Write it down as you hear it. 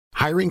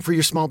Hiring for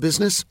your small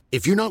business?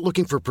 If you're not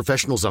looking for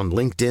professionals on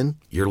LinkedIn,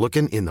 you're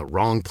looking in the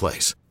wrong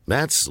place.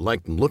 That's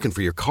like looking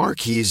for your car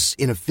keys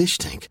in a fish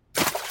tank.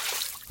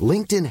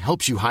 LinkedIn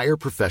helps you hire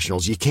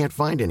professionals you can't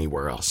find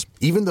anywhere else,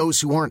 even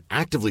those who aren't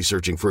actively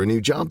searching for a new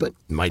job but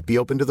might be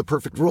open to the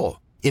perfect role.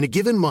 In a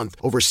given month,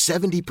 over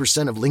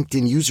 70% of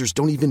LinkedIn users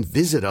don't even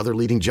visit other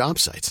leading job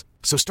sites.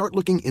 So start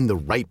looking in the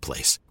right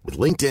place. With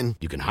LinkedIn,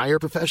 you can hire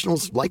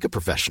professionals like a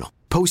professional.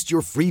 Post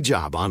your free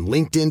job on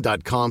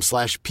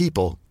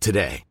linkedin.com/people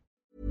today.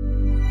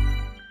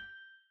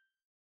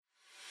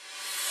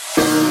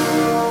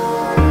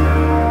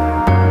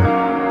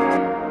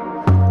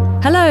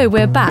 Hello,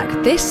 we're back.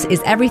 This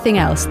is Everything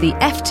Else, the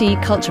FT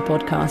Culture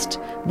Podcast.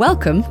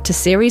 Welcome to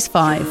Series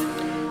 5.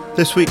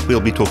 This week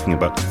we'll be talking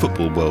about the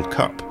Football World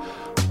Cup.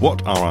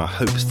 What are our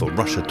hopes for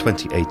Russia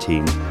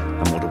 2018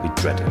 and what are we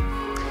dreading?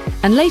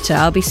 And later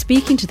I'll be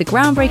speaking to the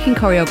groundbreaking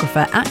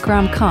choreographer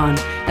Akram Khan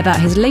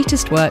about his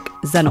latest work,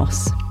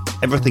 Xenos.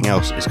 Everything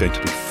else is going to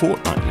be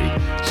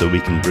fortnightly, so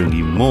we can bring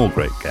you more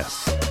great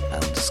guests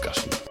and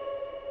discussion.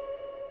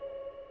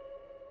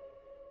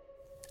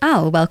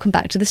 Al, welcome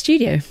back to the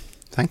studio.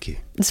 Thank you.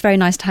 It's very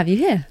nice to have you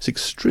here. It's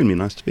extremely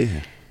nice to be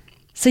here.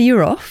 So you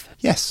were off?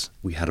 Yes,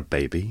 we had a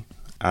baby,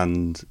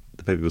 and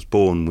the baby was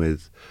born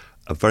with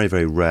a very,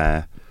 very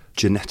rare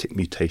genetic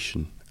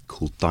mutation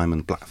called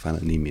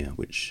Diamond-Blackfan anemia,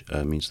 which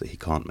means that he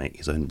can't make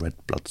his own red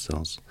blood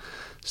cells.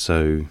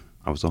 So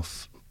I was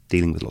off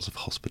dealing with lots of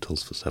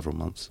hospitals for several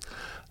months.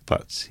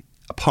 But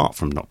apart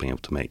from not being able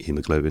to make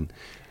haemoglobin,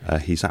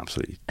 he's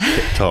absolutely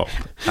tip-top.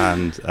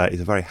 And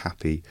he's a very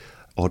happy,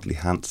 oddly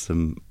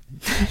handsome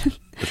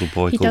little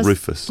boy called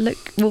Rufus.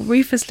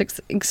 Rufus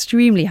looks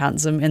extremely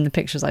handsome in the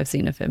pictures I've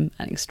seen of him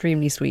and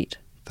extremely sweet.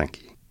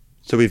 Thank you.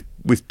 So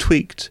we've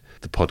tweaked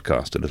the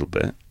podcast a little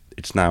bit.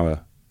 It's now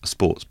a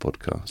sports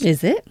podcast.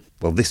 Is it?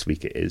 Well, this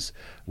week it is.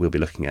 We'll be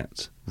looking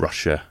at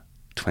Russia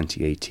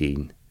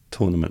 2018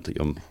 tournament that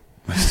you're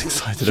most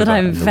excited about. That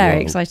I'm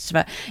very excited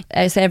about.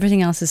 So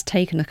everything else has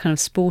taken a kind of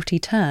sporty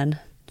turn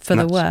for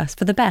the worst,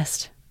 for the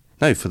best.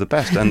 No, for the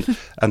best.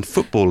 And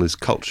football is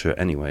culture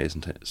anyway,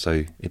 isn't it?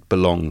 So it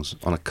belongs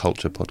on a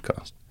culture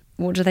podcast.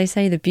 What do they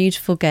say? The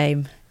beautiful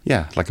game.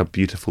 Yeah, like a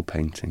beautiful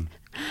painting.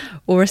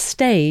 Or a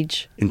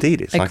stage.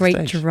 Indeed, it's like a great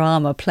stage.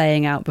 Drama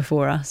playing out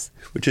before us.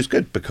 Which is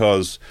good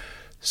because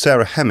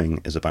Sarah Hemming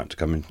is about to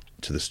come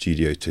into the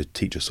studio to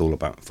teach us all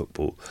about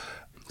football.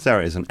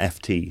 Sarah is an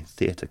FT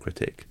theatre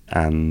critic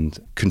and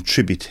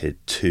contributed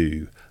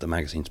to the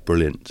magazine's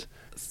brilliant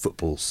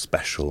football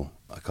special.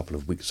 A couple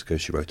of weeks ago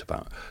she wrote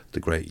about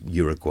the great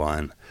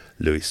Uruguayan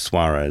Luis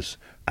Suarez,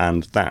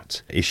 and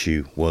that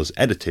issue was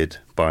edited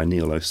by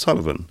Neil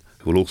O'Sullivan,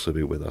 who will also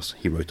be with us.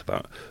 He wrote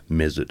about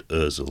Mesut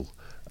Ozil,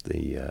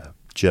 the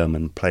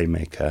German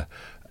playmaker.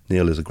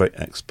 Neil is a great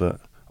expert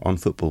on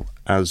football,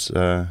 as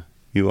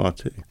you are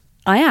too.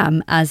 I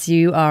am, as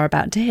you are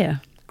about to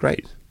hear.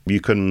 Great. You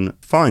can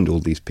find all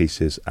these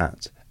pieces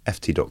at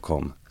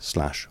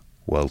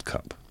ft.com/World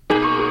Cup.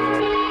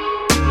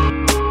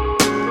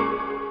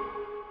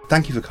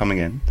 Thank you for coming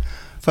in.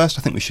 First,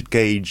 I think we should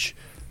gauge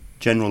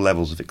general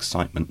levels of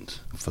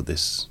excitement for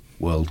this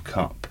World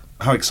Cup.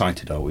 How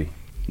excited are we,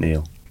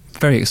 Neil?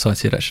 Very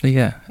excited, actually,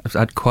 yeah. I've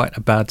had quite a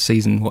bad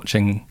season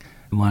watching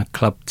my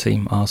club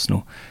team,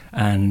 Arsenal,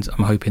 and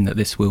I'm hoping that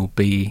this will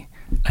be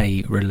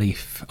a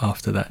relief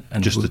after that.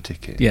 And just the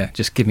ticket? Yeah,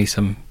 just give me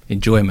some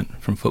enjoyment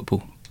from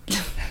football.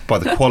 By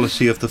the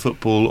quality of the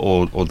football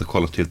or the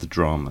quality of the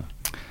drama?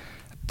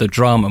 The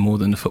drama more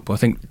than the football. I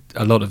think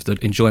a lot of the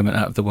enjoyment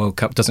out of the World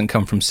Cup doesn't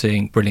come from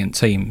seeing brilliant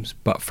teams,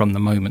 but from the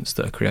moments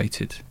that are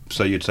created.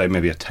 So you'd say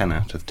maybe a 10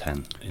 out of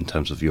 10 in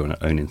terms of your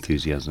own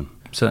enthusiasm?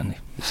 Certainly.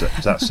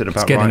 Does that sit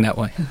about it's getting right? that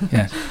way,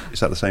 yeah. Is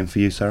that the same for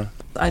you, Sarah?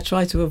 I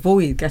try to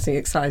avoid getting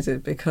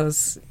excited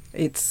because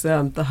it's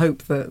the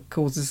hope that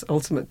causes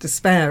ultimate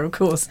despair, of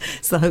course.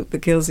 It's the hope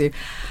that kills you.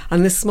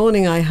 And this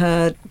morning I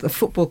heard the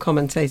football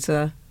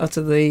commentator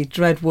utter the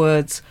dread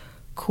words,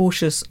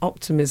 cautious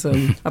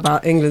optimism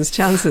about England's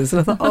chances. And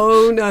I thought,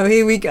 oh no,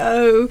 here we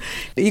go.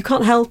 You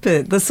can't help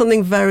it. There's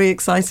something very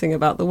exciting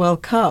about the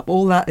World Cup.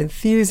 All that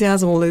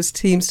enthusiasm, all those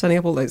teams turning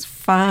up, all those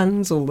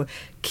fans, all the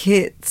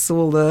kits,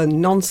 all the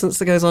nonsense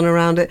that goes on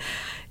around it.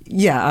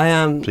 Yeah, I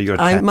am. So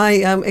my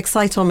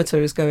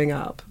excitometer is going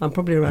up. I'm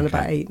probably around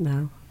about 8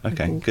 now.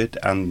 Okay, good.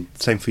 And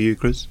same for you,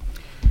 Chris?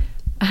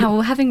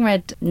 Well, having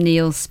read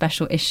Neil's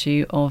special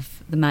issue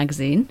of the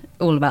magazine,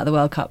 all about the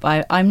World Cup,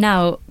 I'm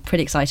now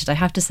pretty excited. I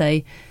have to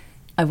say,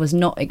 I was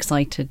not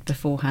excited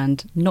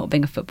beforehand, not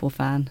being a football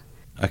fan.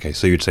 Okay,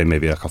 so you'd say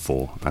maybe like a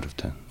 4 out of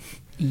 10.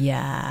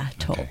 Yeah,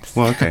 tops. Okay.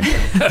 Well, okay.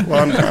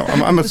 Well,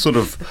 I'm a sort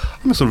of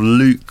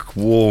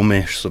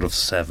lukewarmish sort of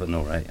 7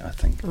 or 8, I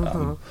think.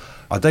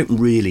 I don't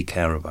really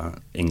care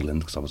about England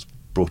because I was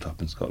brought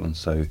up in Scotland,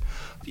 so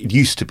it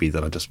used to be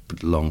that I just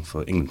longed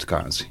for England to go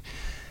out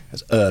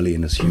as early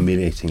and as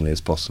humiliatingly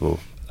as possible.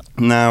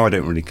 Now I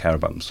don't really care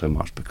about them so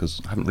much because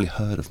I haven't really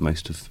heard of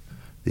most of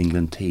the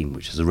England team,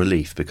 which is a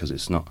relief because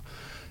it's not.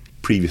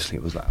 Previously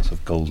it was that sort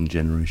of golden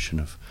generation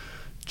of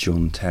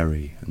John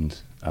Terry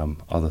and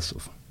other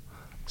sort of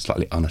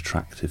slightly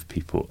unattractive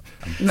people.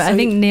 I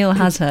think Neil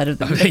has heard of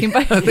them.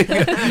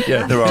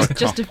 Yeah, There are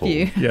just a couple.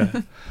 few.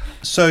 yeah.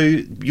 So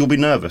you'll be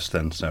nervous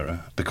then,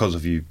 Sarah, because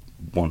of you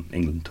want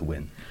England to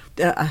win.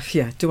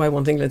 Do I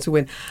want England to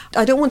win?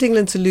 I don't want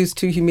England to lose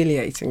too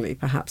humiliatingly,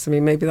 perhaps. I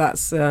mean, maybe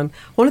that's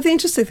one of the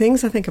interesting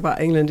things I think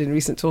about England in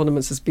recent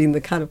tournaments has been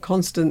the kind of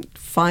constant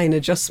fine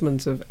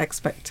adjustment of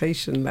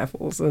expectation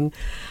levels. And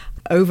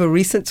over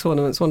recent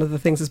tournaments, one of the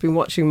things has been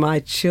watching my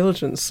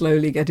children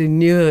slowly get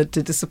inured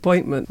to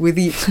disappointment with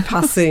each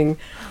passing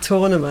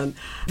tournament.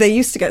 They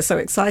used to get so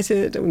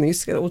excited and they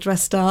used to get all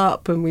dressed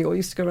up and we all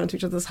used to go around to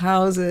each other's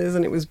houses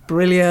and it was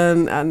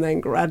brilliant. And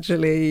then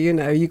gradually,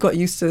 you got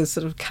used to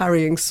sort of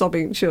carrying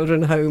sobbing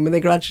children home and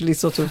they gradually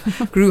sort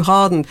of grew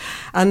hardened.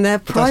 And their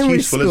But primary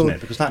that's useful, school, isn't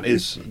it? Because that's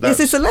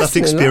it's a lesson that's the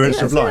in that, experience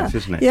yes, of life, yeah.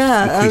 isn't it?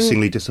 Yeah,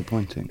 Increasingly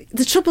disappointing.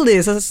 the trouble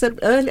is, as I said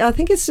earlier, I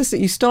think it's just that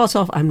you start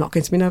off, I'm not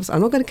going to be nervous,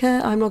 I'm not going to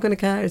care, I'm not going to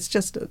care. It's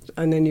just,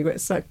 and then you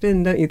get sucked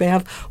in, don't you? They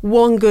have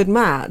one good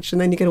match and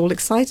then you get all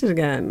excited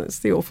again. It's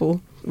the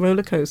awful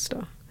roller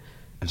coaster.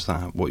 Is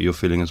that what you're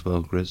feeling as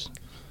well, Grizz?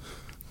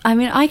 I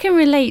mean, I can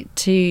relate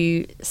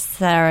to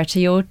Sarah, to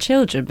your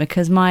children,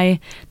 because the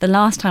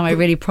last time I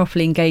really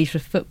properly engaged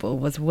with football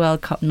was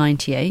World Cup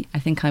 '98. I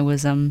think I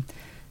was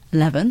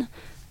 11,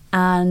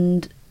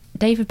 and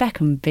David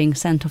Beckham being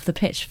sent off the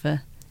pitch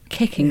for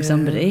kicking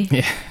somebody,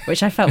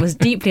 which I felt was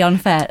deeply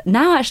unfair.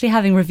 Now, actually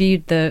having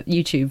reviewed the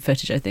YouTube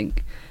footage, I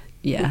think,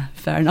 yeah,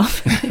 fair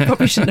enough. You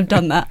probably shouldn't have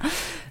done that.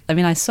 I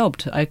mean, I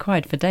sobbed. I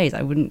cried for days.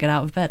 I wouldn't get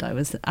out of bed. I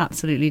was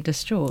absolutely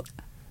distraught.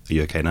 Are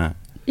you okay now?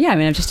 Yeah, I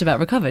mean, I've just about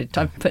recovered.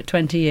 I've put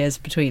 20 years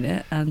between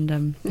it,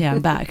 and yeah,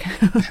 I'm back.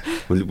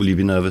 Will you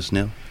be nervous,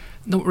 Neil?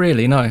 Not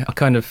really, no.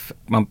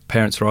 My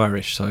parents are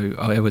Irish, so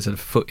I always had a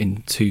foot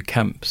in two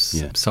camps.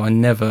 Yeah. So I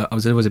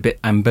was always a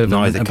bit ambivalent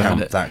Neither about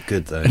camp it. that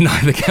good, though.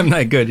 Neither camp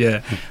that good,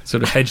 yeah.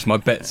 Sort of hedged my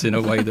bets in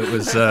a way that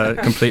was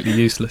completely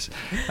useless.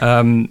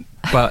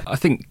 But I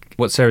think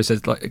what Sarah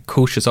says, like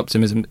cautious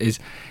optimism, is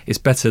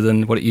better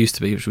than what it used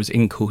to be, which was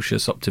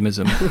incautious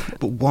optimism.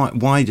 But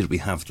why did we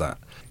have that?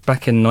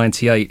 Back in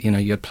 '98,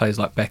 you had players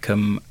like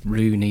Beckham,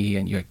 Rooney,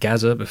 and you had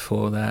Gazza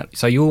before that.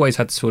 So you always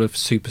had sort of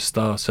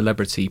superstar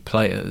celebrity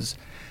players,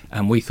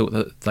 and we thought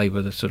that they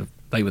were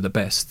the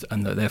best,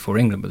 and that therefore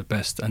England were the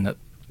best, and that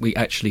we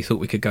actually thought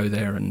we could go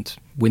there and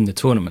win the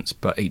tournaments.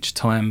 But each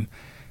time,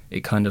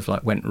 it kind of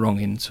like went wrong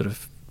in sort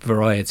of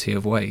variety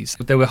of ways.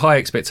 There were high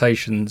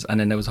expectations, and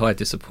then there was high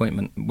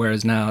disappointment.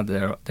 Whereas now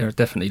there are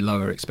definitely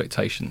lower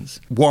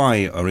expectations.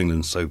 Why are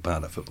England so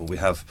bad at football? We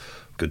have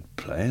good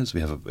players.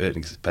 We have an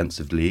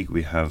expensive league.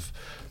 They have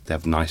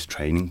nice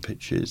training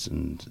pitches,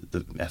 and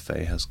the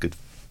FA has good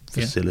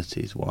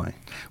facilities. Yeah. Why?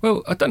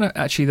 Well, I don't know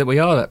actually that we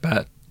are that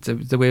bad.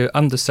 We're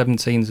under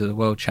 17s of the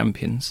world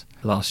champions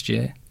last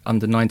year.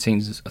 Under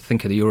 19s, I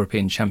think, are the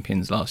European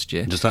champions last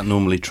year. Does that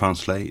normally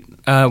translate?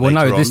 Well,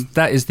 no.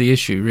 That is the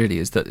issue. Really,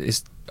 is that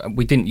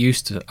we didn't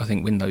used to, I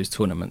think, win those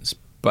tournaments.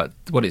 But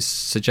what it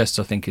suggests,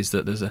 I think, is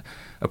that there's a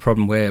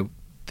problem where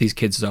these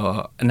kids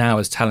are now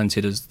as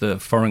talented as the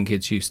foreign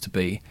kids used to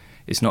be.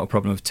 It's not a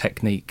problem of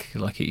technique,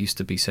 like it used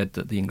to be said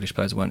that the English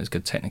players weren't as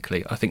good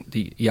technically. I think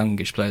the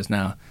youngish players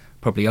now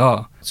probably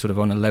are sort of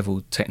on a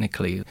level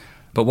technically.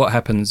 But what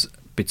happens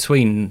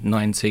between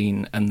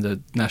 19 and the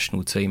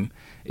national team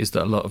is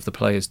that a lot of the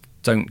players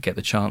don't get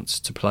the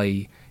chance to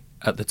play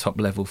at the top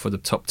level for the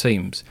top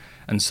teams,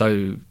 and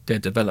so their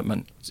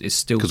development is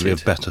still because we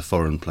have better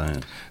foreign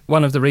players.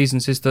 One of the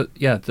reasons is that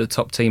the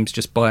top teams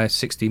just buy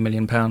 £60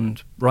 million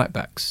right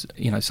backs.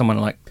 Someone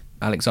like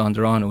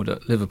Alexander Arnold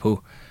at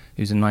Liverpool,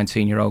 who's a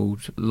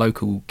 19-year-old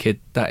local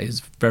kid, that is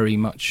very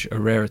much a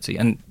rarity.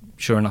 And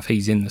sure enough,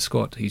 he's in the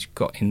squad. He's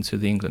got into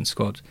the England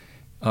squad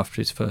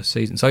after his first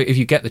season. So if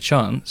you get the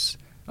chance,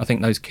 I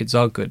think those kids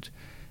are good,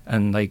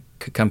 and they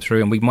could come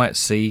through, and we might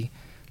see,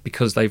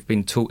 because they've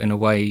been taught in a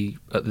way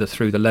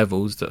through the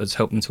levels that has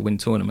helped them to win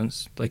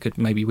tournaments, they could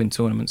maybe win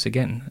tournaments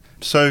again.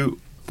 So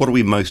what are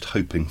we most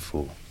hoping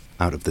for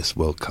out of this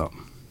World Cup?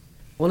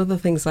 One of the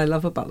things I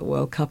love about the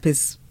World Cup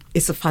is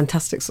it's a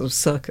fantastic sort of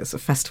circus, a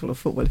festival of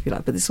football, if you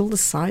like, but it's all the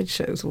side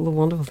shows, all the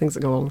wonderful things that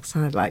go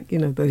alongside, like,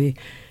 the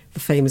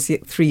famous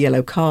 3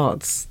 yellow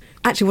cards.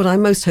 Actually, what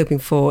I'm most hoping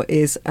for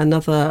is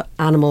another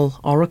animal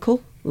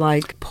oracle,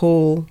 like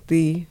Paul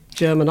the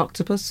German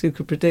octopus, who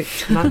could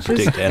predict matches.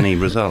 Predict any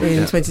result.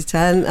 In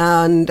 2010,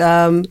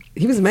 and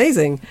he was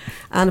amazing.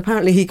 And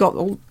apparently he got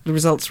all the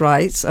results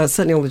right,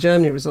 certainly all the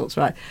Germany results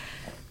right,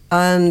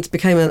 and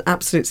became an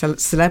absolute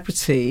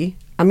celebrity.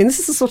 I mean, this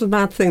is the sort of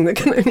mad thing that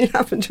can only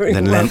happen during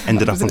the World Cup.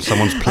 Ended up on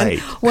someone's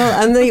plate.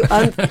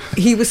 And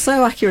he was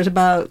so accurate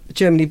about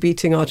Germany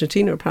beating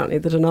Argentina, apparently,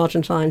 that an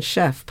Argentine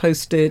chef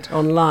posted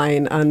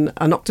online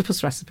an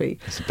octopus recipe.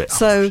 It's a bit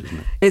so harsh, isn't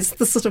it? It's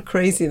the sort of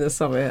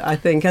craziness of it, I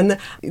think. And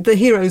the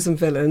heroes and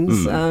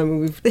villains,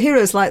 the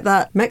heroes like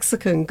that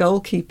Mexican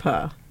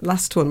goalkeeper,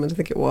 last tournament, I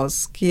think it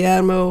was,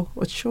 Guillermo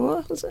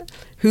Ochoa, was it?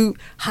 Who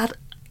had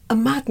a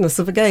madness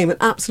of a game, an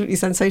absolutely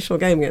sensational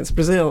game against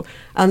Brazil,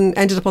 and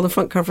ended up on the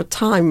front cover of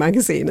Time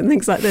magazine and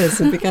things like this,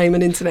 and became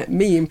an internet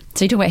meme.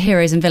 So you talk about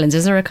heroes and villains.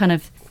 Is there a kind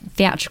of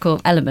theatrical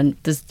element?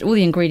 There's all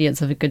the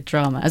ingredients of a good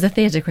drama. As a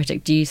theatre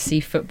critic, do you see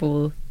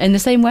football in the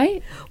same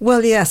way?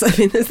 Well, yes. I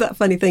mean, there's that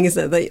funny thing,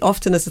 isn't it? That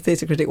often as a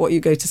theatre critic, what you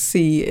go to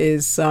see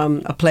is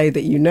a play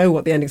that you know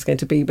what the ending's going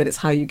to be, but it's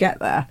how you get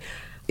there.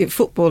 In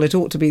football, it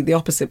ought to be the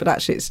opposite, but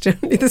actually it's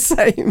generally the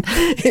same.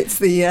 It's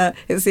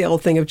the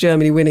old thing of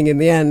Germany winning in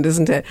the end,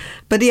 isn't it?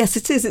 But yes,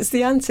 it is. It's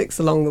the antics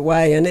along the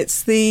way, and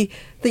it's the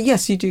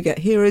yes, you do get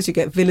heroes, you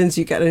get villains,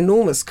 you get an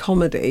enormous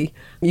comedy,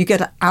 you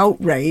get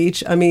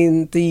outrage. I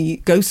mean,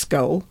 the ghost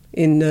goal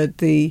in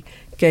the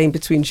game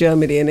between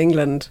Germany and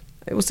England.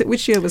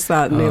 Which year was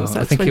that, Neil? Was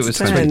that I think it was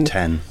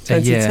 2010.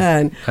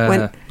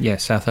 2010.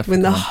 South Africa.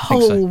 When the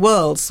whole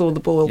world saw the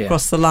ball Yeah.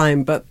 cross the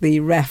line, but the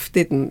ref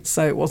didn't,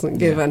 so it wasn't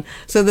given.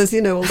 So there's,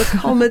 all the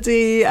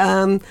comedy,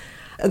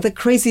 the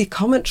crazy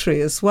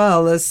commentary as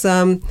well. There's,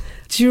 do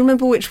you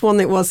remember which one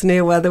it was,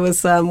 Neil, where there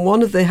was they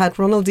had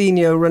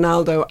Ronaldinho,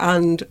 Ronaldo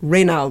and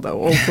Reynaldo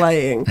all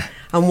playing,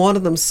 and one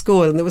of them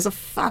scored, and there was a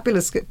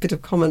fabulous bit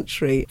of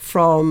commentary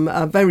from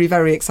a very,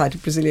 very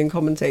excited Brazilian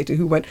commentator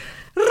who went,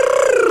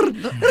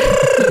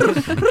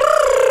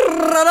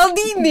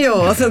 Ronaldinho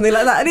or something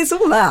like that, and it's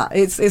all that.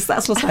 It's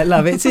that's what I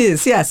love. It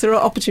is, yes. There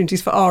are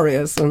opportunities for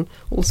arias and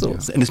all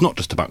sorts. And it's not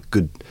just about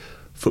good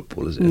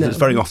football, is it? No. It's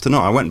very often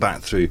not. I went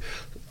back through.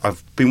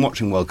 I've been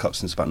watching World Cup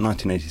since about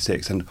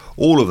 1986, and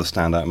all of the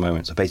standout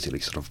moments are basically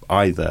sort of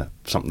either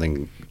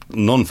something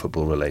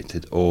non-football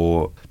related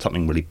or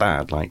something really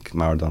bad, like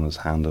Maradona's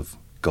hand of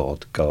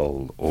God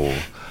goal, or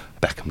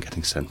Beckham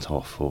getting sent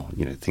off, or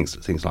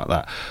things like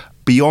that.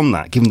 Beyond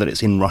that, given that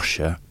it's in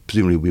Russia,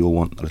 presumably we all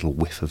want a little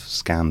whiff of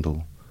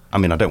scandal. I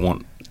mean, I don't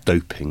want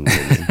doping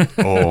really,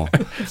 or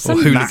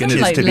hooliganism,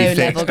 matches like to be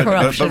low-level fixed. corruption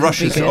But would be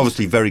Russia's good.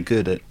 obviously very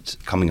good at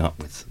coming up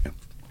with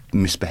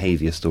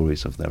misbehaviour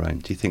stories of their own.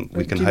 Do you think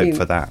we can Do you hope mean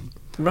for that?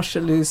 Russia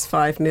lose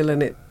 5-0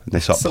 and it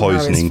They start somehow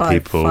is poisoning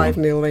people.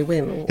 5-0 they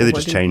win. Or Yeah, they what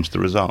just do you- change the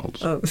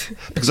results. Oh.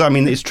 Because, I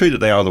mean, it's true that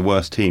they are the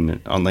worst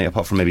team, aren't they,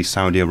 apart from maybe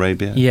Saudi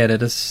Arabia? Yeah, they're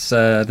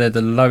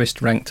the lowest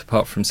ranked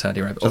apart from Saudi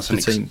Arabia. So that's of an,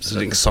 the teams it's of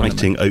an the exciting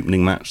tournament.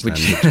 opening match then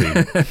Which-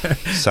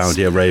 between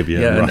Saudi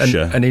Arabia and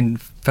Russia. And in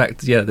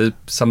fact, there's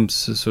some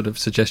sort of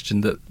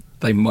suggestion that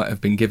they might have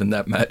been given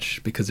that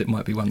match because it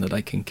might be one that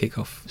they can kick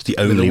off. It's the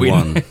with a only win.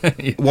 one.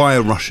 Yeah. Why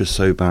are Russia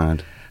so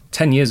bad?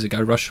 10 years ago,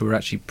 Russia were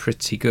actually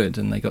pretty good,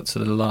 and they got to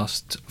the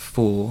last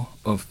four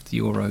of the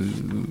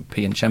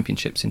European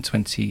Championships in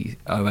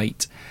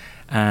 2008,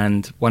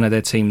 and one of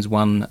their teams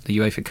won the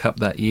UEFA Cup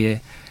that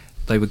year.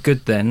 They were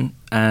good then,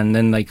 and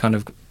then they kind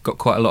of got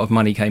quite a lot of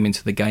money came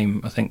into the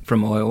game, I think,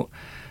 from oil,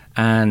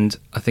 and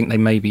I think they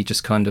maybe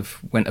just kind of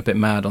went a bit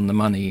mad on the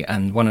money,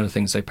 and one of the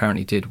things they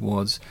apparently did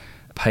was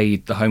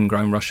paid the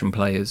homegrown Russian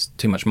players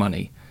too much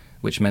money,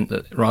 which meant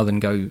that rather than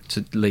go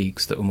to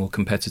leagues that were more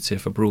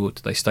competitive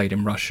abroad, they stayed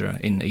in Russia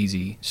in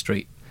easy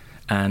street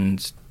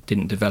and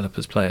didn't develop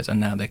as players. And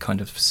now they're kind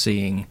of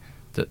seeing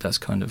that that's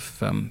kind of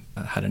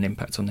had an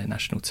impact on their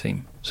national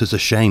team. So it's a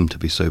shame to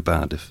be so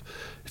bad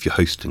if you're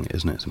hosting it,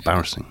 isn't it? It's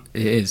embarrassing.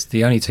 It is.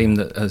 The only team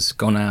that has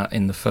gone out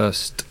in the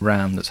first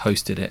round that's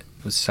hosted it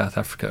was South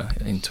Africa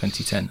in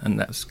 2010, and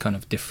that's kind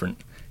of different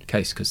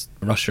case because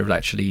Russia have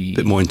actually... A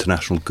bit more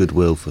international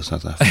goodwill for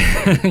South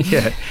Africa.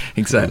 Yeah,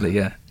 exactly,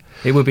 yeah.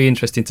 It would be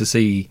interesting to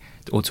see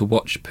or to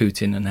watch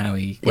Putin and how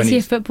he... Is he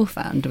a football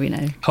fan, do we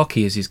know?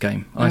 Hockey is his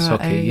game. Ice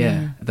right, hockey,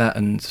 yeah. That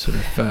and sort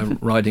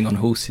of riding on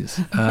horses.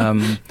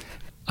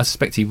 I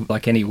suspect he,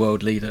 like any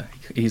world leader,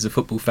 he's a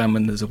football fan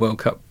when there's a World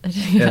Cup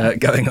Yeah.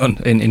 going on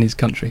in his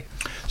country.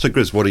 So,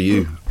 Grizz, what are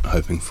you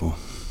hoping for?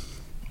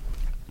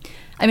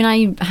 I mean,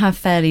 I have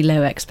fairly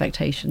low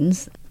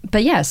expectations.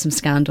 But yeah, some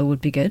scandal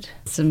would be good.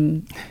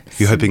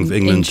 You're hoping for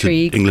England to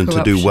do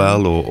corruption.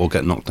 well or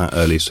get knocked out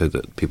early so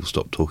that people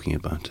stop talking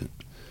about it?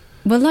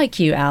 Well, like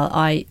you, Al,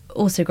 I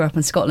also grew up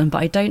in Scotland,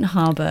 but I don't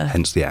harbour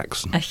Hence the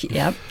accent.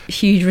 a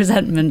huge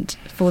resentment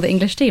for the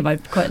English team.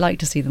 I'd quite like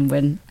to see them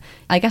win.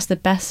 I guess the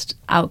best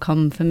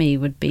outcome for me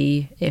would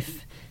be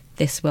if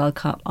this World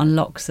Cup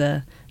unlocks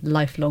a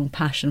lifelong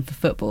passion for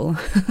football.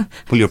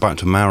 Well, you're about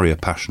to marry a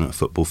passionate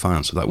football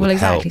fan, so that would Well,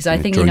 exactly. help. So I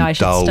think, during I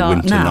should dull start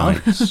winter now.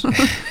 nights.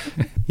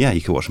 Yeah,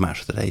 you could watch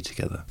Match of the Day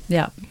together.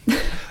 Yeah.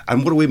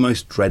 And what are we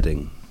most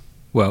dreading?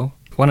 Well,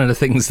 one of the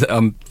things that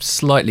I'm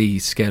slightly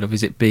scared of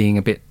is it being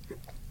a bit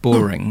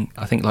boring.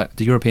 I think like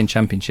the European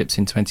Championships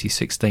in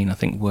 2016, I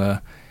think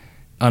were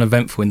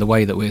uneventful in the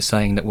way that we're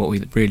saying that what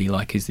we really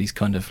like is these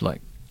kind of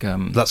like...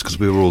 That's because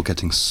we were all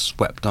getting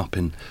swept up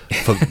in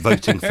for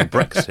voting for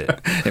Brexit.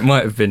 It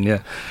might have been,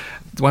 yeah.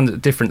 One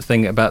different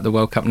thing about the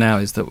World Cup now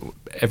is that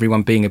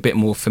everyone being a bit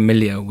more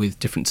familiar with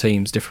different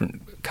teams,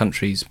 different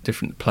countries,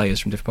 different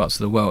players from different parts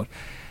of the world.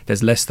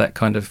 There's less that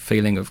kind of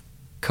feeling of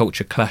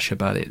culture clash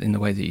about it in the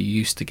way that you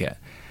used to get.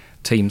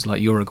 teams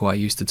like Uruguay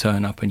used to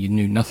turn up and you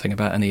knew nothing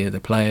about any of the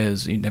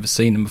players, you'd never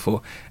seen them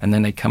before, and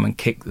then they'd come and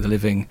kick the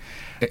living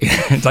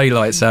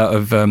daylights out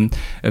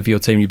of your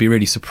team. You'd be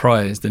really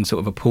surprised and sort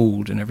of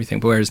appalled and everything.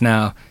 But whereas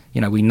now,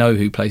 we know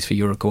who plays for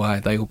Uruguay.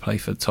 They all play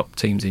for top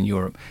teams in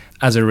Europe.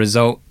 As a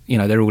result,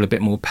 they're all a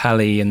bit more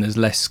pally and there's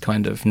less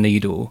kind of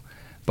needle.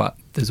 But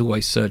there's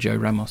always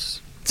Sergio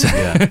Ramos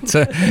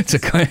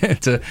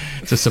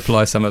to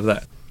supply some of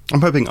that. I'm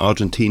hoping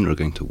Argentina are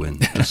going to win,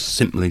 just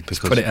simply because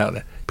put it out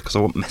there. Because I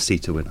want Messi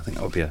to win. I think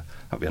that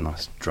would be a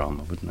nice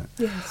drama, wouldn't it?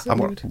 Yes,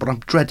 but I'm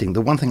dreading.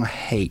 The one thing I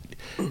hate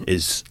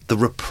is the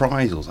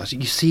reprisals.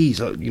 You see,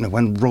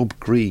 when Rob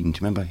Green, do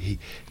you remember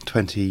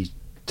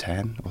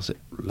 2010 was it?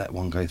 Let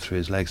one go through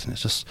his legs, and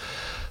it's just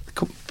the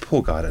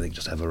poor guy. I don't think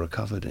just ever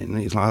recovered. And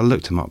he's like, I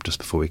looked him up just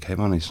before we came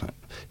on. He's like,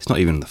 he's not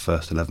even in the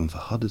first 11 for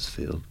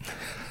Huddersfield.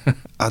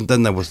 And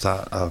then there was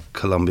that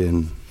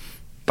Colombian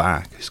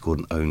back who scored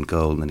an own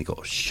goal and then he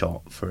got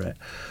shot for it.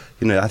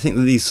 I think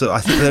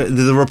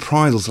the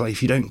reprisals, like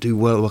if you don't do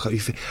well, I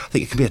think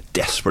it can be a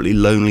desperately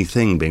lonely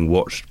thing being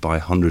watched by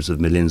hundreds of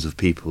millions of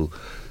people.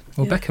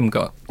 Well, Beckham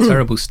got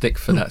terrible stick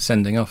for that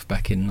sending off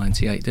back in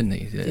 '98, didn't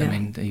he? Yeah. I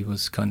mean, he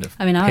was kind of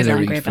I was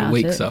angry pilloried for about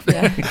weeks it. after.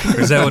 Yeah.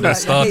 Griselda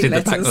started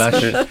the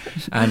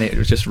backlash and it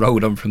was just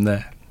rolled on from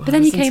there. But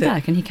then he Isn't came it?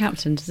 back and he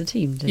captained the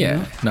team,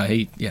 didn't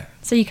he? Yeah.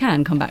 So you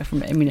can come back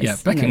from it. I mean,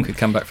 it's, Beckham could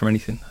come back from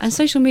anything. And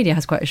social media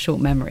has quite a short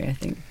memory, I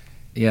think.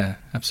 Yeah,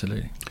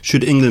 absolutely.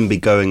 Should England be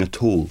going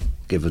at all,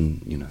 given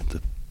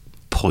the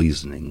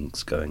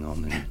poisonings going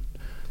on in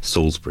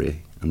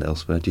Salisbury and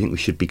elsewhere? Do you think we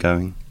should be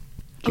going?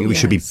 Do you think we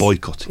should be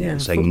boycotting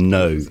and saying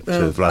no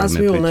to Vladimir Putin? As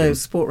we all know,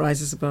 sport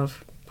rises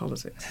above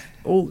politics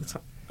all the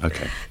time.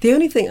 Okay. The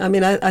only thing,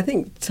 I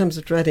think in terms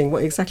of dreading,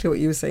 exactly what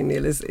you were saying,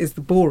 Neil, is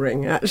the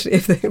boring,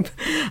 actually.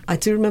 I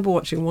do remember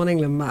watching one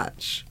England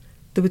match.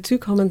 There were two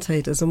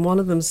commentators and one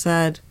of them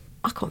said,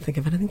 I can't think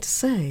of anything to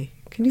say.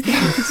 Can you think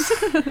of this?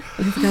 And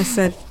the other guy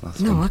said,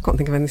 I can't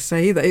think of anything to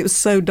say either. It was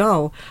so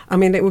dull. I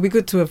mean, it would be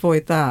good to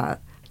avoid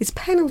that. It's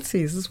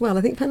penalties as well.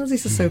 I think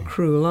penalties are so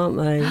cruel, aren't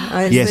they?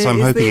 Yes, I'm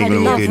hoping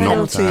England will be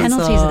knocked out.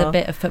 Penalties are the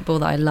bit of football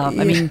that I love.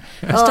 I mean,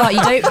 you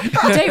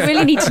don't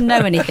really need to know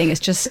anything. It's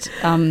just,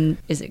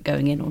 is it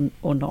going in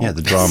or not? Yeah,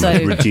 the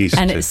drama reduced.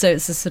 And it's a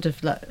sort of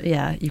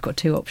you've got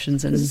two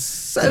options and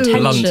so the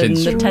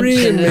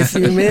tension if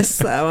you miss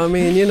though. I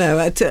mean,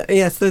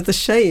 yes, the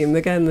shame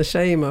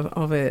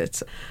of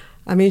it.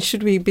 I mean,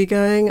 should we be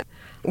going?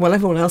 Well,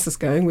 everyone else is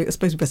going. I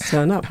suppose we better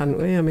turn up, hadn't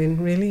we? I mean,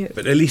 really.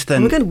 But at least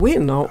then we're going to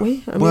win, aren't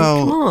we? I mean,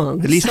 come on.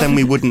 At least then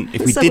we wouldn't.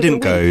 If we didn't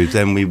go,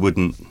 then we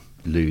wouldn't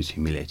lose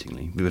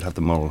humiliatingly. We would have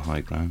the moral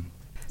high ground.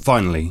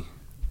 Finally,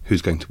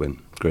 who's going to win,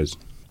 Grizz?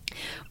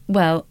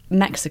 Well,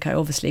 Mexico,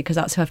 obviously, because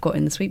that's who I've got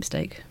in the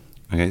sweepstake.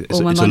 Okay, it's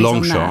a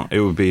long shot. That. It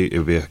would be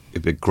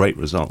a great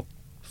result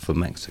for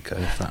Mexico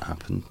if that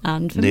happened.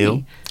 And for Neil?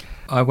 me,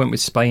 I went with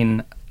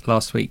Spain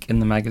last week in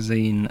the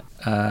magazine.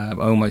 I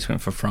almost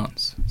went for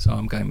France, so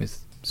I'm going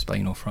with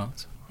Spain or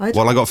France. I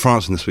got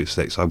France in the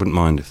sweepstakes. So I wouldn't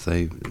mind if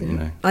they,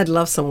 I'd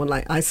love someone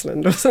like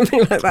Iceland or something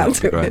like that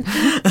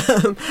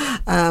to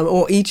win.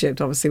 Or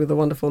Egypt, obviously, with the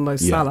wonderful Mo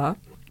Salah.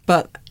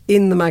 But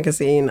in the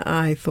magazine,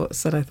 I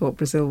thought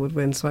Brazil would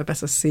win, so I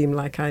better seem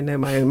like I know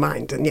my own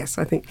mind. And yes,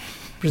 I think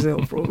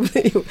Brazil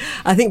probably.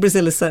 I think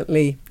Brazil is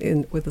certainly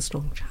in with a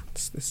strong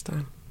chance this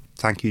time.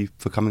 Thank you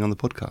for coming on the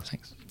podcast.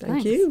 Thanks.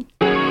 Thank you.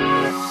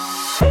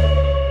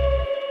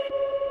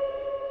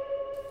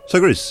 So,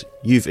 Grizz,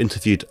 you've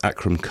interviewed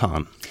Akram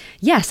Khan.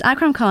 Yes,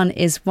 Akram Khan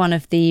is one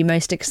of the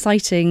most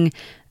exciting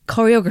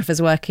choreographers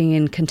working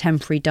in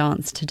contemporary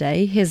dance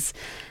today. He's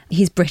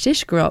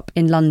British, grew up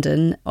in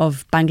London,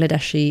 of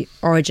Bangladeshi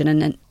origin,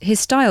 and his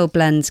style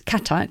blends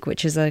Kathak,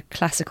 which is a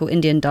classical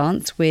Indian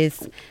dance,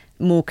 with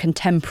more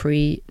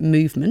contemporary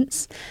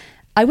movements.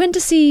 I went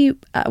to see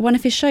one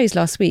of his shows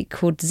last week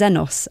called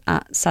Xenos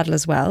at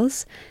Sadler's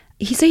Wells.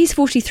 He's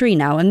 43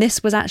 now, and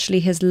this was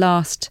actually his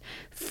last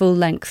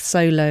full-length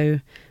solo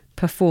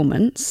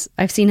performance.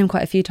 I've seen him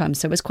quite a few times,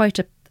 so it was quite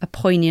a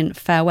poignant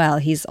farewell.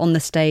 He's on the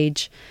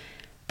stage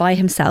by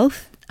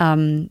himself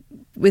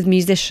with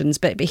musicians,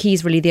 but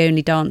he's really the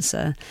only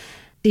dancer.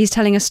 He's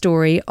telling a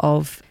story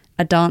of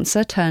a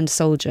dancer turned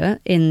soldier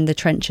in the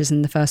trenches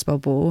in the First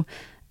World War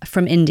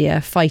from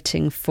India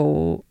fighting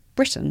for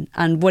Britain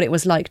and what it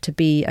was like to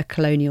be a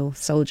colonial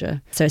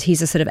soldier. So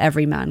he's a sort of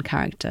everyman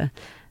character.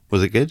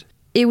 Was it good?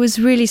 It was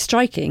really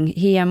striking.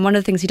 One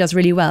of the things he does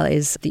really well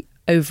is the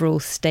overall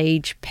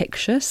stage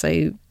picture.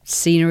 So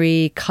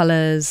scenery,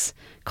 colours,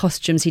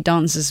 costumes. He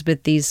dances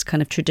with these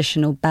kind of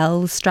traditional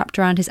bells strapped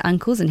around his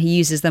ankles, and he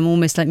uses them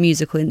almost like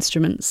musical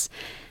instruments.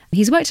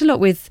 He's worked a lot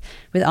with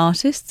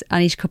artists,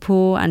 Anish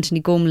Kapoor,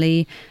 Anthony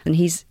Gormley, and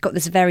he's got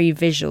this very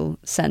visual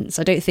sense.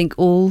 I don't think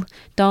all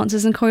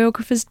dancers and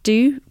choreographers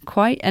do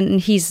quite,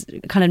 and he's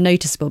kind of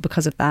noticeable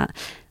because of that.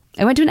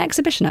 I went to an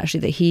exhibition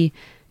actually that he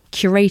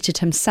curated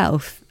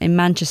himself in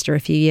Manchester a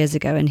few years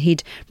ago, and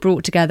he'd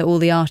brought together all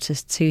the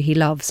artists who he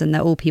loves, and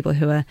they're all people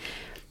who are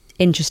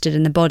interested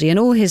in the body. And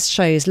all his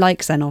shows,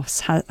 like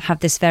Xenos, have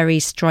this very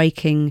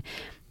striking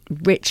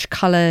rich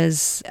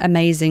colours,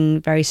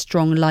 amazing, very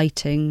strong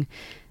lighting.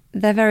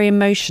 They're very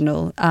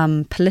emotional,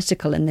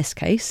 political in this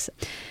case.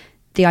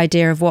 The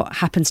idea of what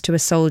happens to a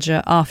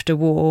soldier after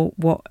war,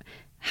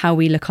 how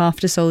we look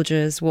after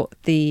soldiers, what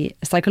the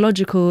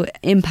psychological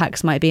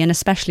impacts might be, and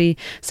especially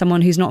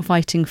someone who's not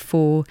fighting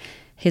for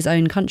his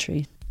own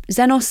country.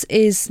 Xenos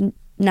is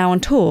now on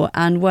tour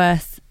and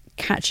worth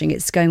catching.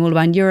 It's going all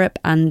around Europe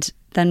and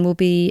then will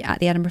be at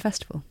the Edinburgh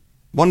Festival.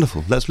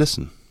 Wonderful. Let's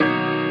listen.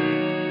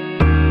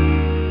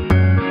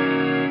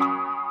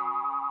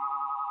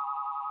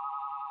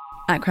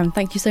 Akram,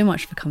 thank you so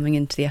much for coming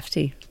into the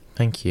FT.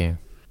 Thank you.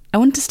 I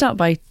want to start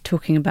by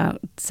talking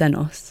about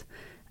Xenos.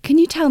 Can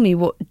you tell me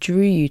what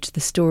drew you to the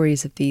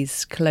stories of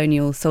these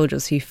colonial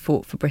soldiers who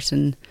fought for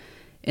Britain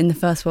in the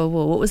First World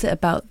War? What was it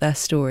about their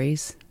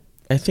stories?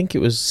 I think it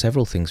was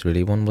several things,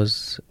 really. One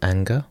was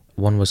anger.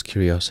 One was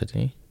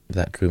curiosity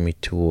that drew me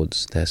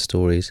towards their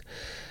stories.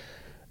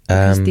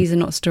 Because these are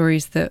not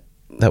stories that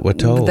we're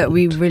told. That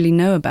we really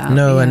know about.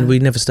 No, yeah. And we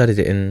never studied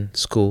it in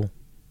school.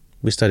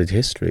 We studied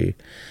history.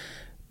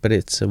 But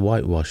it's a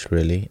whitewash,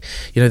 really.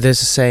 You know,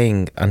 there's a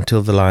saying,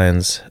 until the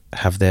lions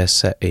have their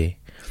say,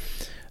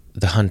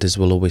 the hunters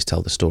will always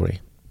tell the story.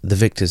 The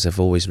victors have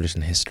always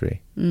written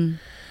history.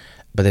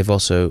 But they've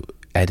also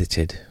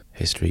edited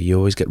history. You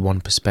always get one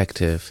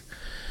perspective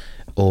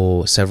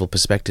or several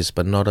perspectives,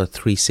 but not a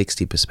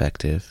 360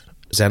 perspective.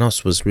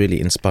 Xenos was really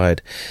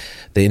inspired.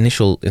 The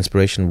initial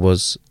inspiration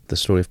was the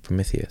story of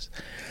Prometheus.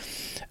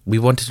 We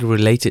wanted to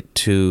relate it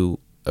to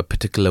a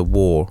particular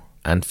war,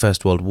 and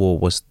First World War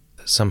was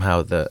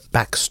somehow the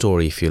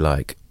backstory, if you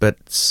like. But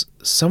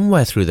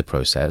somewhere through the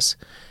process,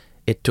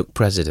 it took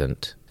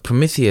precedent.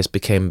 Prometheus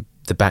became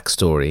the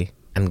backstory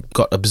and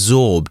got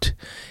absorbed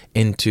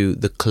into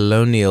the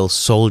colonial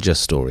soldier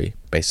story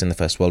based in the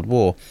First World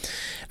War.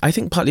 I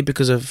think partly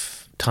because of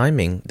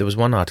timing. There was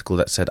one article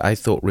that said, I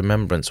thought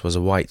remembrance was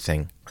a white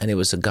thing. And it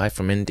was a guy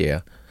from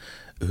India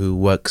who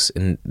works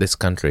in this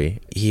country.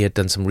 He had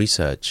done some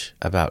research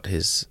about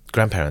his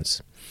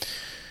grandparents,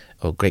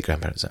 or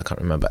great-grandparents, I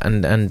can't remember.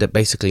 And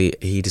basically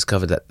he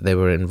discovered that they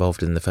were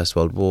involved in the First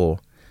World War.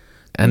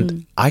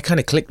 And I kind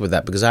of clicked with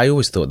that because I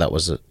always thought that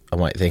was a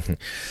white thing.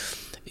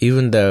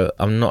 Even though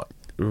I'm not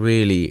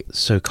really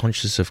so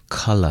conscious of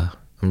colour.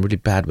 I'm really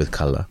bad with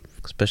colour,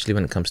 especially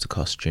when it comes to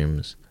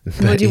costumes.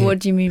 What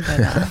do you mean by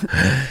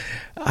that?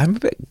 I'm a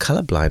bit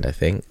colourblind, I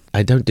think.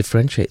 I don't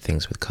differentiate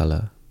things with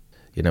colour.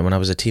 You know, when I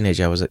was a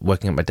teenager, I was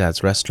working at my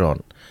dad's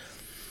restaurant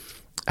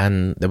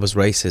and there was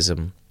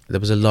racism. There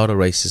was a lot of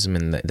racism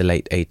in the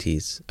late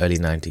 80s, early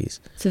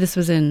 90s. So this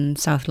was in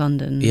South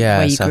London? Yeah,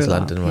 where you South grew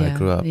London, up. where Yeah, I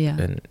grew up. yeah.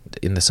 And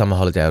in the summer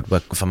holiday, I would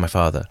work for my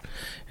father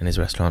in his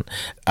restaurant.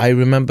 I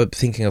remember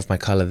thinking of my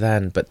colour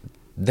then, but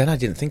then I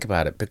didn't think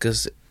about it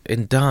because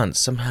in dance,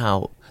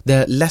 somehow,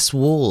 there are less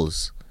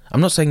walls.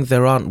 I'm not saying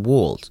there aren't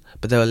walls,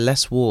 but there are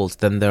less walls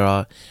than there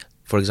are,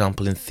 for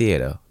example, in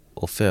theatre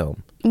or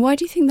film. Why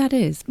do you think that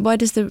is? Why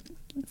does the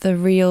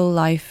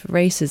real-life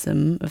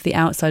racism of the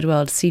outside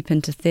world seep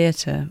into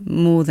theatre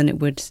more than it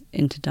would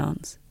into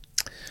dance?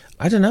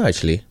 I don't know,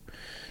 actually.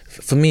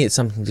 For me, it's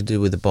something to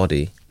do with the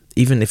body.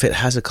 Even if it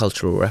has a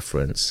cultural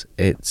reference,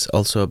 it's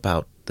also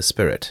about the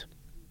spirit.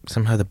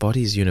 Somehow the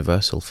body is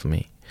universal for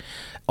me.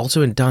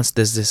 Also in dance,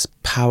 there's this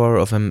power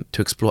of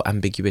to explore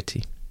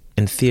ambiguity.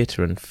 In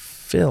theatre and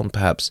film,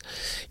 perhaps,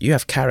 you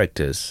have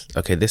characters.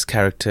 Okay, this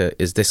character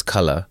is this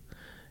colour.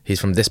 He's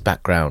from this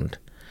background.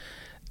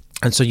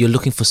 And so you're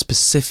looking for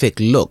specific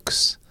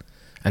looks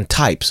and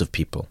types of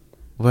people.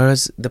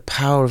 Whereas the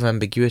power of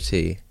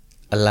ambiguity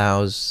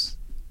allows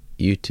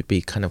you to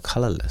be kind of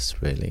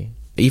colourless, really.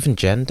 Even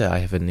gender I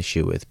have an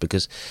issue with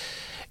because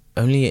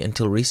only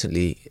until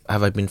recently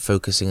have I been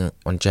focusing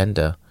on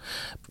gender.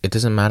 It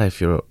doesn't matter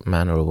if you're a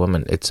man or a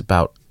woman. It's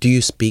about, do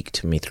you speak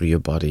to me through your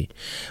body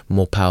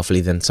more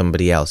powerfully than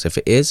somebody else? If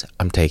it is,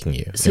 I'm taking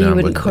you. So you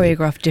wouldn't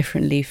choreograph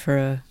differently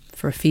for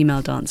a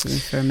female dancer than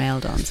for a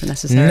male dancer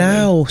necessarily?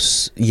 Now,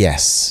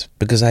 yes,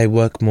 because I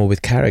work more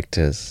with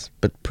characters.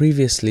 But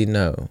previously,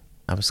 no.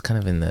 I was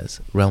kind of in those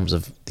realms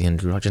of the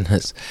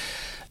androgynous.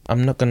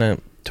 I'm not going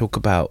to talk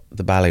about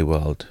the ballet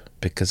world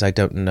because I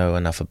don't know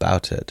enough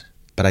about it.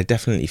 But I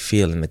definitely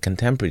feel in the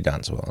contemporary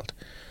dance world,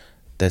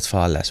 there's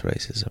far less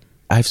racism.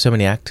 I have so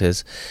many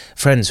actors,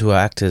 friends who are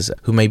actors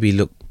who maybe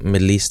look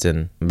Middle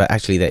Eastern, but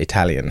actually they're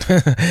Italian.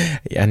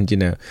 And, you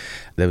know,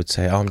 they would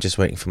say, I'm just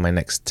waiting for my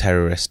next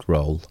terrorist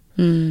role.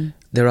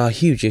 There are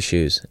huge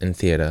issues in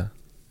theatre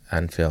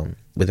and film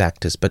with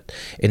actors, but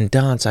in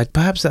dance,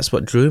 perhaps that's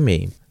what drew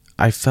me.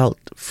 I felt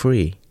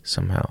free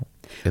somehow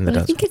in the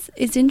dance. I think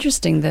it's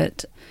interesting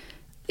that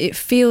it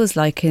feels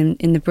like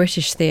in the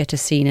British theatre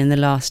scene in the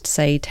last,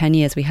 say, 10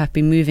 years, we have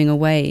been moving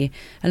away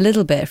a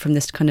little bit from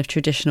this kind of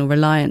traditional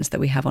reliance that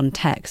we have on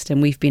text,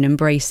 and we've been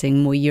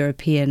embracing more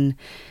European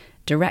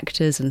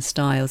directors and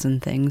styles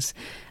and things.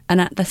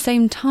 And at the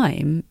same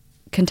time,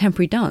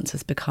 contemporary dance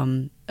has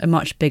become a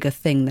much bigger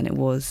thing than it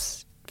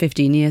was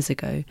 15 years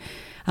ago.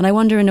 And I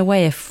wonder in a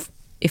way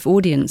if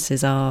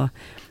audiences are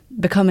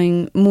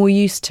becoming more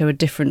used to a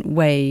different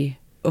way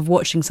of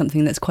watching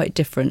something that's quite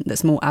different,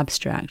 that's more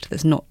abstract,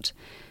 that's not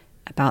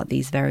about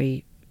these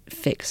very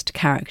fixed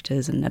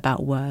characters and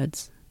about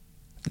words?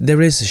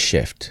 There is a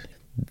shift.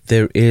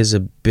 There is a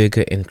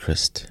bigger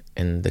interest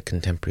in the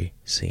contemporary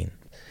scene.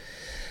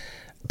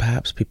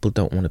 Perhaps people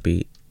don't want to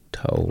be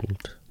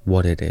told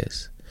what it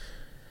is.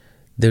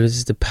 There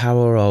is the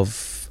power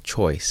of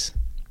choice.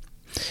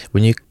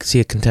 When you see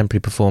a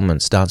contemporary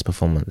performance, dance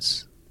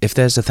performance, if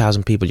there's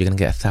 1,000 people, you're going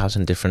to get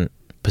 1,000 different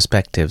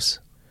perspectives.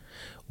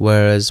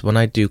 Whereas when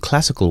I do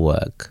classical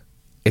work,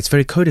 it's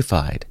very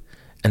codified,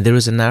 and there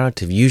is a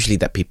narrative usually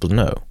that people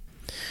know.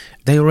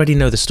 They already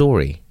know the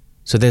story,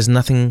 so there's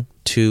nothing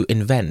to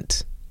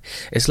invent.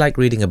 It's like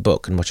reading a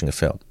book and watching a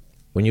film.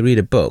 When you read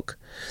a book,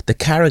 the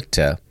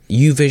character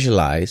you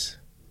visualize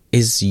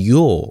is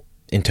your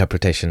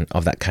interpretation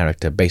of that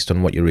character based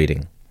on what you're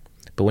reading.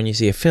 But when you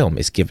see a film,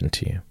 it's given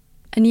to you.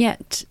 And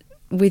yet,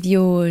 with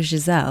your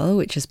Giselle,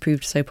 which has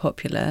proved so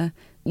popular,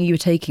 you were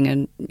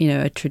taking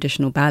a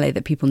traditional ballet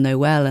that people know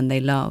well and they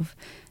love,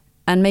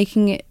 and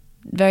making it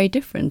very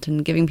different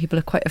and giving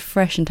people quite a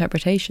fresh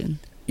interpretation.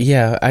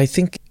 Yeah, I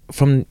think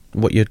from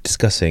what you're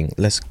discussing,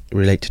 let's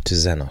relate it to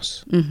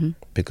Xenos. Mm-hmm.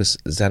 Because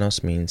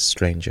Xenos means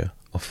stranger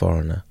or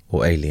foreigner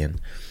or alien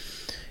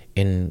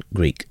in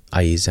Greek,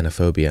 i.e.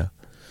 xenophobia.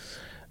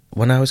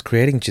 When I was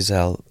creating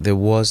Giselle, there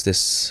was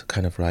this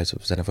kind of rise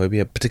of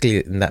xenophobia,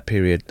 particularly in that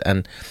period.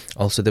 And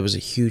also there was a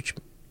huge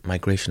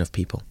migration of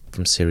people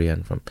from Syria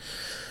and from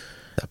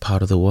that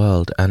part of the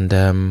world. And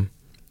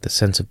the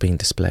sense of being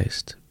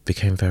displaced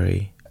became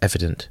very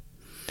evident.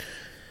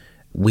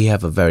 We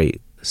have a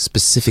very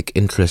specific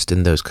interest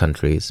in those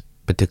countries,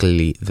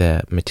 particularly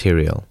their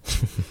material.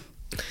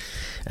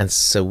 And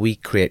so we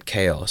create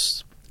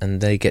chaos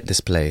and they get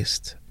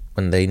displaced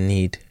when they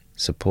need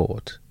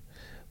support.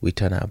 We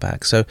turn our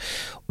back. So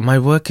my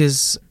work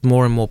is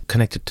more and more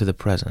connected to the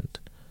present.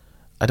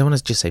 I don't want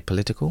to just say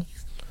political,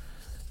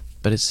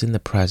 but it's in the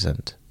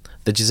present.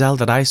 The Giselle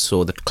that I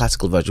saw, the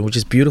classical version, which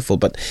is beautiful,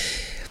 but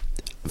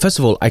first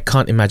of all, I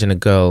can't imagine a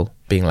girl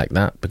being like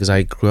that because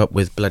I grew up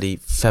with bloody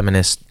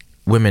feminist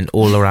women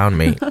all around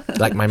me,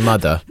 like my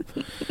mother,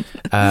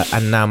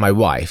 and now my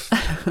wife,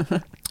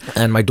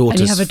 and my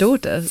daughter's And you have a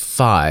daughter?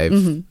 5,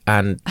 Mm-hmm.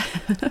 and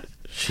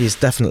she's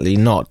definitely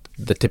not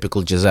the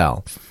typical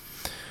Giselle.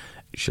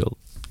 She'll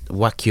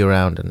whack you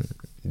around and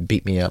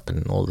beat me up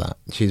and all that.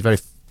 She's a very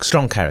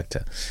strong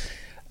character.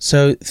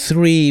 So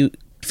 3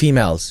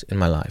 females in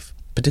my life,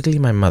 particularly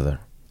my mother.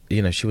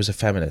 You know, she was a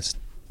feminist.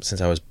 Since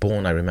I was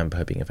born, I remember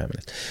her being a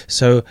feminist.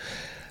 So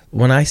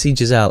when I see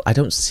Giselle, I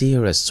don't see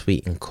her as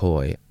sweet and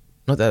coy.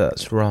 Not that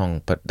that's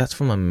wrong, but that's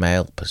from a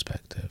male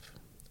perspective.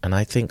 And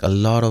I think a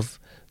lot of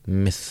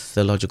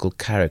mythological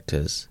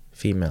characters,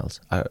 females,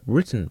 are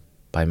written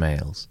by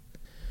males.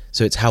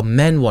 So it's how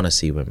men want to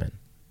see women.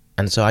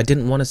 And so I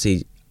didn't want to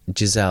see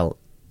Giselle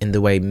in the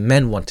way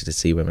men wanted to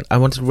see women. I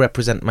wanted to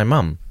represent my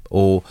mum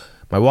or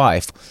my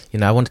wife. You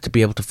know, I wanted to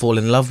be able to fall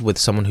in love with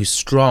someone who's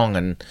strong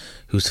and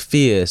who's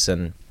fierce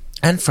and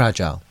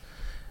fragile.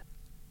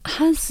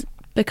 Has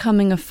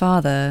becoming a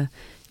father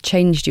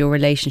changed your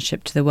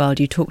relationship to the world?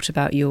 You talked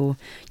about your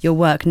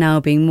work now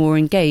being more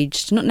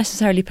engaged, not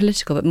necessarily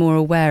political, but more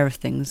aware of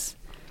things.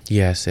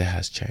 Yes, it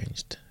has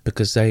changed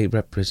because they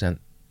represent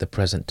the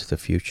present to the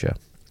future.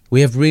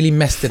 We have really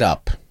messed it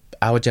up.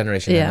 Our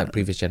generation and the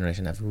previous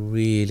generation have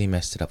really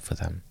messed it up for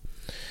them.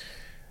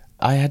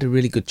 I had a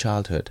really good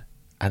childhood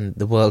and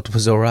the world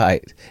was all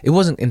right. It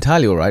wasn't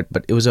entirely all right,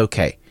 but it was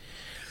okay.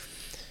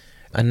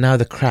 And now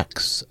the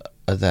cracks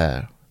are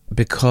there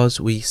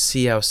because we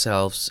see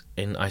ourselves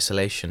in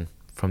isolation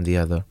from the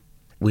other.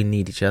 We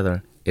need each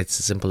other. It's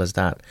as simple as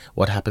that.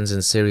 What happens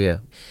in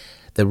Syria,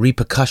 the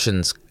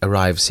repercussions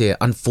arrives here,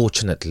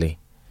 unfortunately.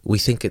 We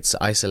think it's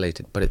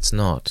isolated, but it's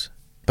not.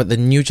 But the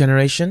new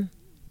generation,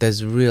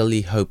 there's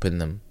really hope in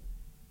them.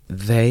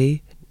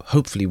 They,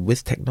 hopefully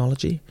with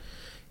technology,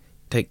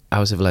 take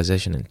our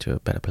civilization into a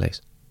better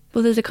place.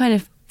 Well, there's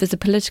a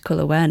political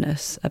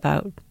awareness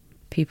about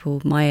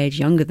people my age,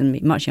 younger than me,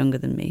 much younger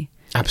than me.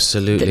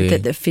 Absolutely.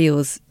 That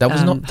feels that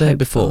was not there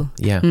hopeful. before.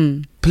 Yeah.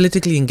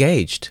 Politically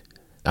engaged.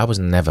 I was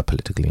never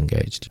politically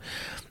engaged.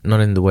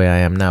 Not in the way I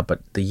am now,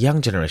 but the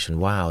young generation,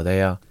 wow,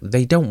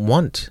 they don't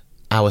want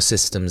our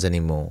systems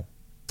anymore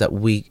that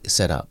we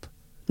set up.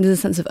 There's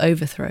a sense of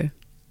overthrow.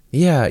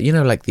 Yeah, you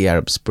know, like the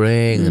Arab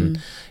Spring,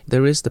 and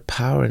there is the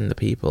power in the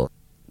people.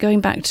 Going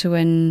back to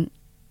when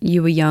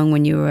you were young,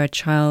 when you were a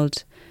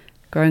child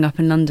growing up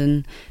in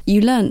London,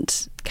 you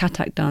learnt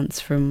Kathak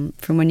dance from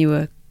when you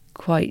were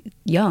quite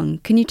young.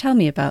 Can you tell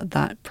me about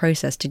that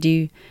process? Did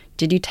you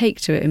take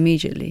to it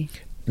immediately?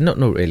 Not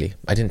really.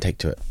 I didn't take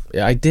to it.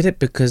 I did it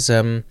because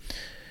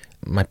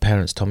my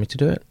parents told me to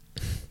do it.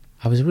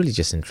 I was really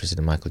just interested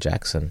in Michael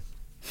Jackson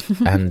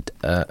and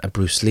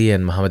Bruce Lee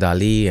and Muhammad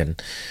Ali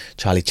and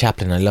Charlie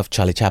Chaplin. I loved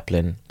Charlie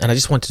Chaplin. And I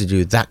just wanted to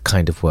do that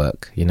kind of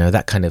work, you know,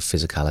 that kind of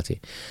physicality.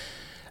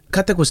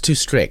 Kathak was too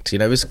strict, you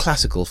know, it was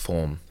classical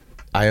form.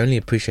 I only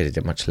appreciated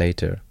it much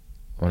later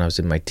when I was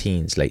in my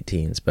teens, late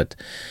teens. But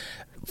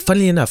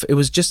funnily enough, it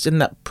was just in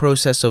that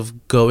process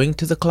of going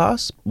to the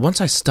class.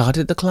 Once I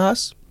started the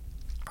class,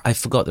 I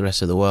forgot the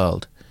rest of the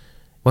world.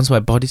 Once my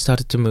body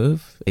started to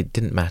move, it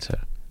didn't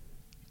matter.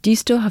 Do you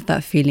still have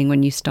that feeling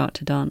when you start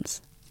to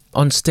dance?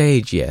 On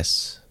stage,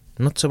 yes.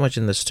 Not so much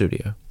in the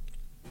studio.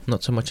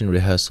 Not so much in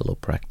rehearsal or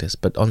practice.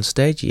 But on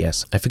stage,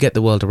 yes. I forget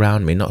the world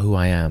around me, not who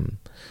I am.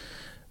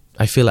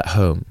 I feel at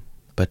home.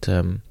 But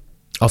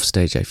off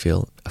stage, I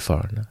feel a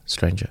foreigner,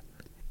 stranger.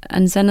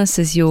 And Xenos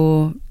is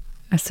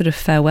a sort of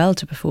farewell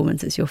to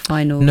performance. It's your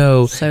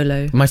final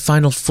solo. My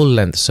final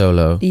full-length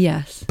solo.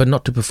 Yes. But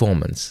not to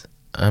performance.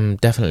 I'm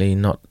definitely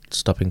not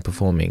stopping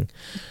performing.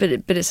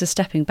 But it's a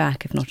stepping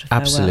back, if not a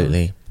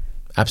farewell.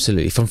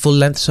 Absolutely. From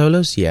full-length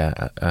solos,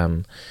 yeah.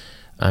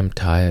 I'm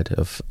tired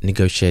of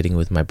negotiating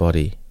with my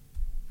body.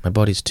 My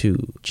body's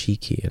too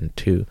cheeky and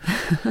too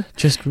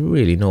just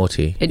really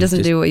naughty. It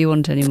doesn't do what you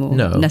want anymore,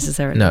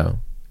 necessarily. No.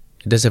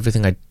 It does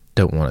everything I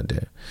don't want to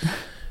do.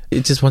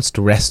 It just wants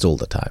to rest all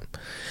the time.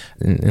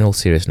 In all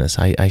seriousness,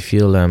 I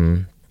feel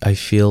a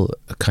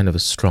kind of a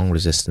strong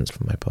resistance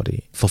from my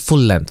body for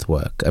full-length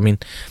work. I mean,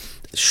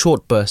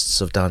 short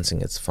bursts of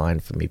dancing, it's fine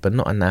for me, but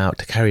not an hour.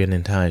 To carry an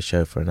entire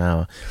show for an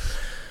hour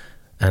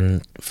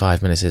and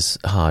 5 minutes is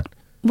hard.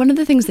 One of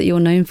the things that you're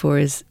known for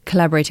is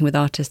collaborating with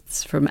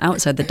artists from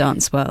outside the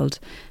dance world.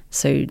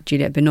 So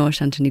Juliette Binoche,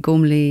 Anthony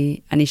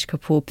Gormley, Anish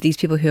Kapoor, these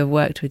people who have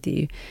worked with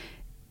you.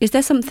 Is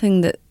there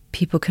something that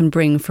people can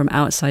bring from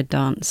outside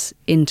dance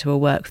into a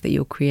work that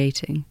you're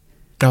creating?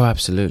 Oh,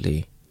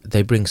 absolutely.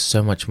 They bring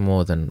so much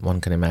more than one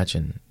can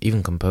imagine,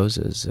 even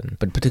composers.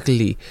 But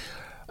particularly,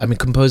 I mean,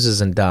 composers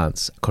and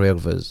dance,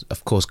 choreographers,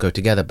 of course, go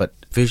together, but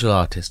visual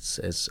artists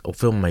or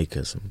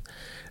filmmakers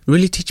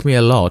really teach me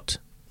a lot.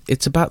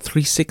 It's about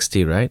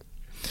 360, right?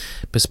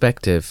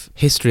 Perspective.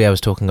 History I was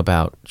talking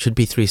about should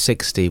be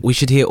 360. We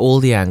should hear all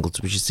the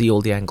angles. We should see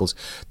all the angles.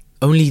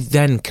 Only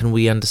then can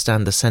we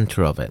understand the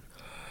centre of it.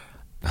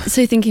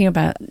 So thinking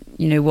about,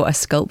 what a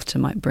sculptor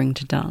might bring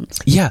to dance.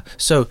 Yeah.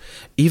 So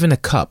even a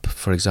cup,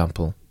 for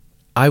example,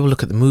 I will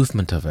look at the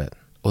movement of it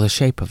or the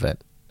shape of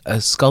it.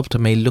 A sculptor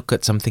may look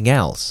at something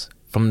else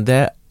from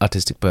their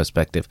artistic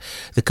perspective.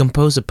 The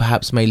composer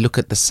perhaps may look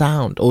at the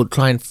sound or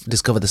try and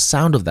discover the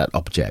sound of that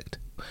object.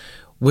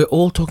 We're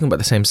all talking about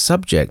the same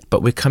subject,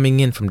 but we're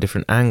coming in from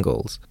different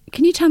angles.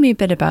 Can you tell me a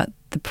bit about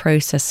the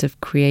process of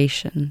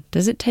creation?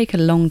 Does it take a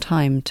long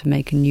time to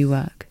make a new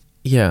work?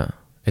 Yeah,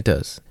 it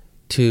does.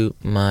 To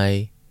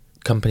my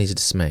company's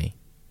dismay,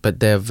 but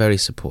they're very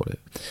supportive.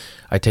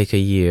 I take a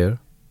year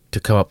to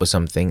come up with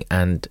something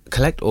and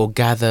collect or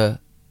gather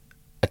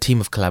a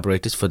team of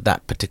collaborators for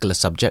that particular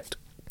subject.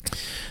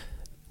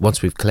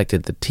 Once we've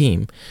collected the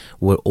team,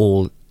 we're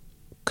all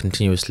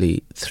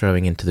continuously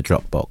throwing into the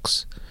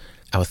Dropbox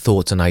our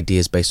thoughts and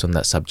ideas based on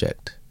that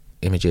subject.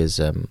 Images,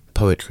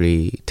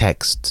 poetry,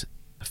 text,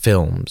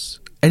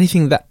 films,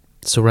 anything that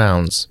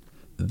surrounds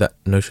that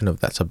notion of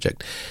that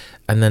subject.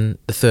 And then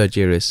the third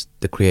year is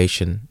the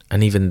creation,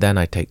 and even then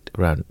I take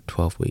around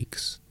 12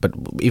 weeks. But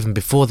even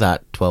before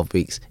that 12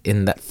 weeks,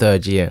 in that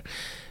third year,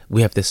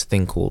 we have this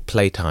thing called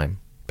play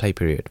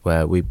period,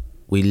 where we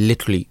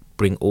literally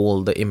bring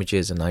all the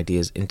images and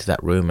ideas into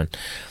that room and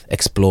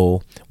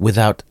explore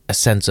without a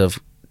sense of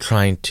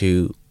trying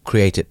to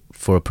create it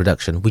for a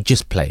production. We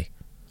just play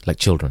like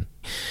children.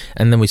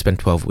 And then we spend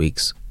 12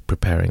 weeks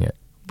preparing it.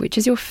 Which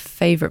is your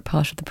favourite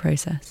part of the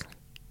process?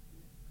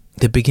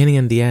 The beginning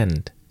and the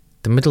end.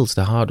 The middle's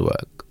the hard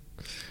work.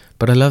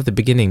 But I love the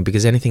beginning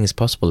because anything is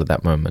possible at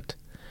that moment.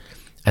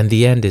 And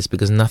the end is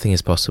because nothing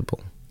is possible.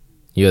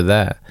 You're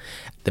there.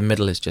 The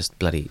middle is just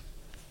bloody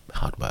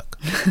hard work.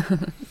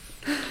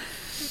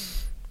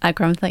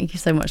 Akram, thank you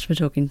so much for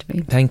talking to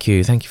me. Thank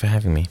you. Thank you for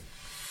having me.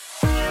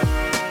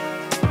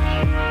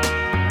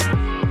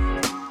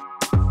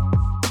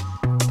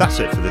 That's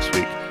it for this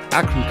week.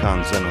 Akram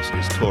Khan Xenos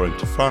is touring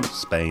to France,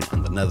 Spain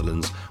and the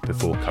Netherlands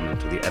before coming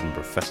to the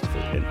Edinburgh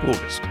Festival in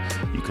August.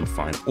 You can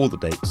find all the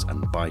dates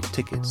and buy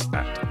tickets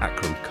at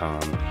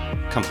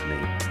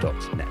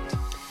akramkhancompany.net.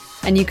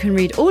 And you can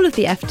read all of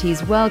the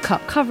FT's World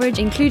Cup coverage,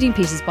 including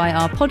pieces by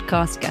our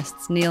podcast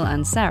guests Neil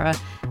and Sarah,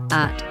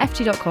 at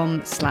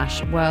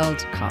ft.com/World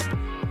Cup.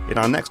 In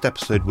our next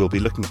episode, we'll be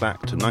looking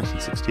back to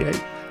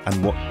 1968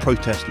 and what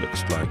protest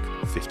looks like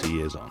 50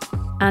 years on.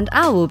 And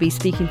Al will be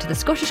speaking to the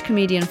Scottish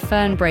comedian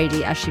Fern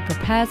Brady as she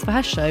prepares for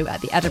her show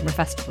at the Edinburgh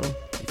Festival.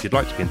 If you'd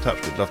like to be in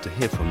touch, we'd love to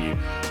hear from you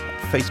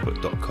at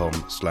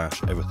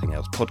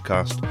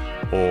facebook.com/everythingelsepodcast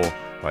or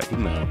by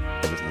email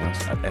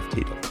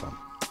everythingelse@ft.com.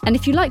 And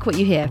if you like what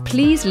you hear,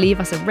 please leave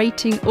us a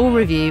rating or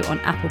review on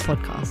Apple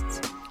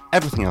Podcasts.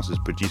 Everything Else is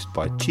produced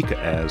by Chica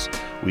Ayres.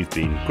 We've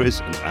been Grizz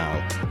and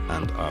Al,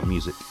 and our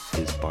music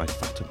is by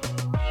Fatima.